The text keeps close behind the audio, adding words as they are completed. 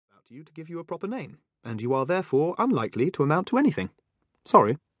out to you to give you a proper name, and you are therefore unlikely to amount to anything.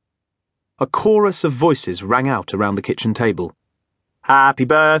 Sorry. A chorus of voices rang out around the kitchen table. Happy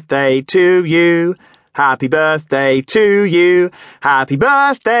birthday to you. Happy birthday to you. Happy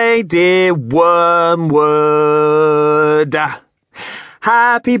birthday, dear Wormwood.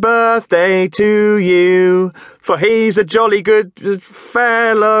 Happy birthday to you, for he's a jolly good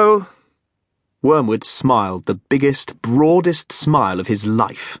fellow. Wormwood smiled the biggest, broadest smile of his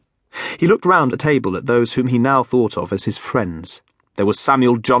life. He looked round the table at those whom he now thought of as his friends. There was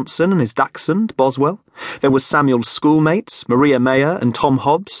Samuel Johnson and his dachshund, Boswell. There was Samuel's schoolmates, Maria Mayer and Tom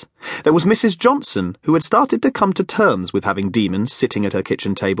Hobbs. There was Mrs. Johnson, who had started to come to terms with having demons sitting at her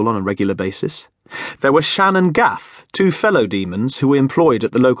kitchen table on a regular basis. There was Shan and Gaff, two fellow demons who were employed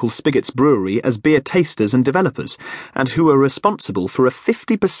at the local Spigot's brewery as beer tasters and developers, and who were responsible for a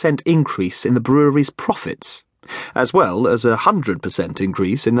 50% increase in the brewery's profits, as well as a 100%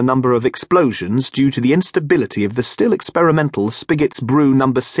 increase in the number of explosions due to the instability of the still experimental Spigot's Brew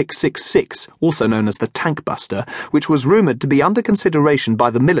No. 666, also known as the Tank Buster, which was rumoured to be under consideration by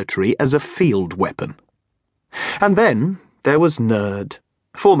the military as a field weapon. And then there was Nerd.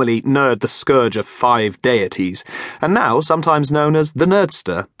 Formerly Nerd the Scourge of 5 Deities, and now sometimes known as the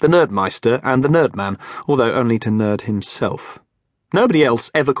Nerdster, the Nerdmeister, and the Nerdman, although only to Nerd himself. Nobody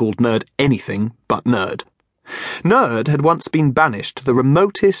else ever called Nerd anything but Nerd. Nerd had once been banished to the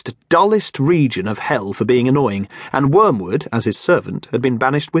remotest, dullest region of hell for being annoying, and Wormwood, as his servant, had been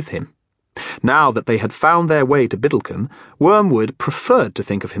banished with him. Now that they had found their way to Biddlecombe, Wormwood preferred to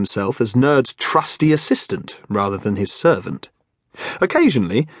think of himself as Nerd's trusty assistant rather than his servant.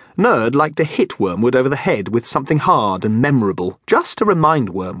 Occasionally, Nerd liked to hit Wormwood over the head with something hard and memorable, just to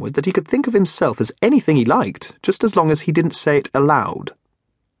remind Wormwood that he could think of himself as anything he liked, just as long as he didn't say it aloud.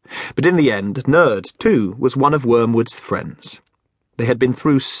 But in the end, Nerd, too, was one of Wormwood's friends. They had been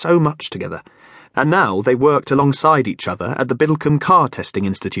through so much together, and now they worked alongside each other at the Biddlecombe Car Testing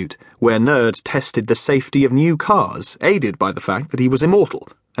Institute, where Nerd tested the safety of new cars, aided by the fact that he was immortal,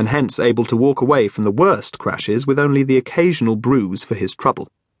 and hence able to walk away from the worst crashes with only the occasional bruise for his trouble.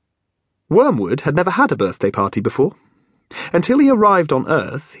 Wormwood had never had a birthday party before. Until he arrived on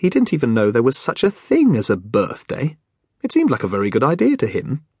Earth, he didn't even know there was such a thing as a birthday. It seemed like a very good idea to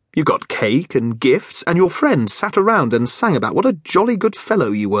him. You got cake and gifts, and your friends sat around and sang about what a jolly good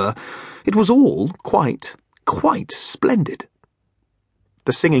fellow you were. It was all quite splendid.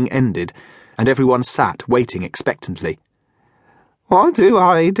 The singing ended, and everyone sat waiting expectantly. "What do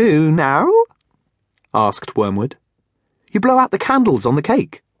I do now?" asked Wormwood. "You blow out the candles on the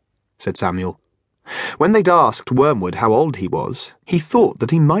cake," said Samuel. When they'd asked Wormwood how old he was, he thought that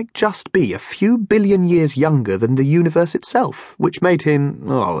he might just be a few billion years younger than the universe itself, which made him,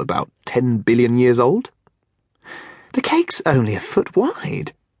 about 10 billion years old. "The cake's only a foot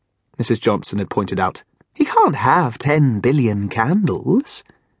wide," Mrs. Johnson had pointed out. "He can't have 10 billion candles.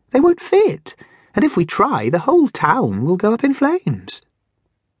 They won't fit, and if we try, the whole town will go up in flames."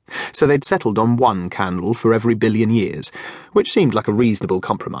 So they'd settled on 1 candle for every billion years, which seemed like a reasonable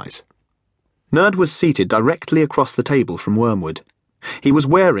compromise. Nerd was seated directly across the table from Wormwood. He was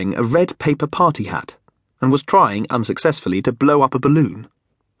wearing a red paper party hat, and was trying, unsuccessfully, to blow up a balloon.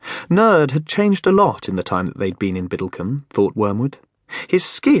 Nerd had changed a lot in the time that they'd been in Biddlecombe, thought Wormwood. His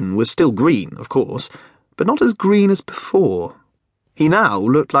skin was still green, of course, but not as green as before. He now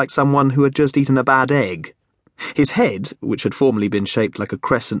looked like someone who had just eaten a bad egg. His head, which had formerly been shaped like a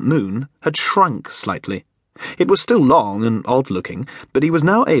crescent moon, had shrunk slightly. It was still long and odd-looking, but he was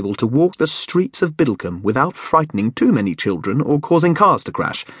now able to walk the streets of Biddlecombe without frightening too many children or causing cars to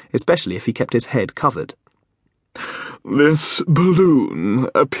crash, especially if he kept his head covered. "This balloon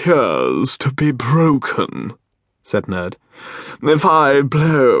appears to be broken," said Nerd. "If I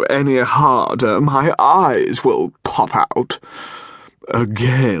blow any harder, my eyes will pop out.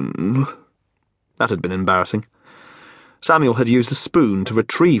 Again." That had been embarrassing. Samuel had used a spoon to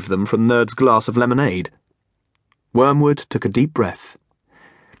retrieve them from Nerd's glass of lemonade. Wormwood took a deep breath.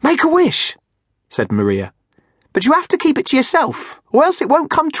 "Make a wish," said Maria. "But you have to keep it to yourself, or else it won't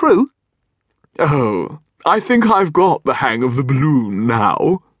come true." "Oh, I think I've got the hang of the balloon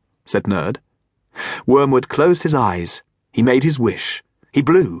now," said Nerd. Wormwood closed his eyes. He made his wish. He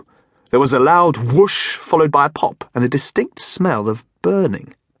blew. There was a loud whoosh, followed by a pop, and a distinct smell of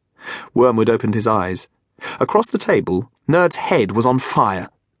burning. Wormwood opened his eyes. Across the table, Nerd's head was on fire.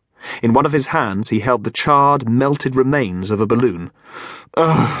 In one of his hands he held the charred, melted remains of a balloon.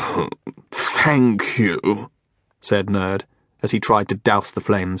 "Oh, thank you," said Nerd, as he tried to douse the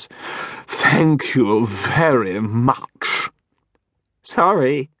flames. "Thank you very much."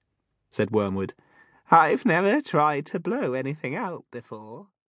 "Sorry," said Wormwood. "I've never tried to blow anything out before."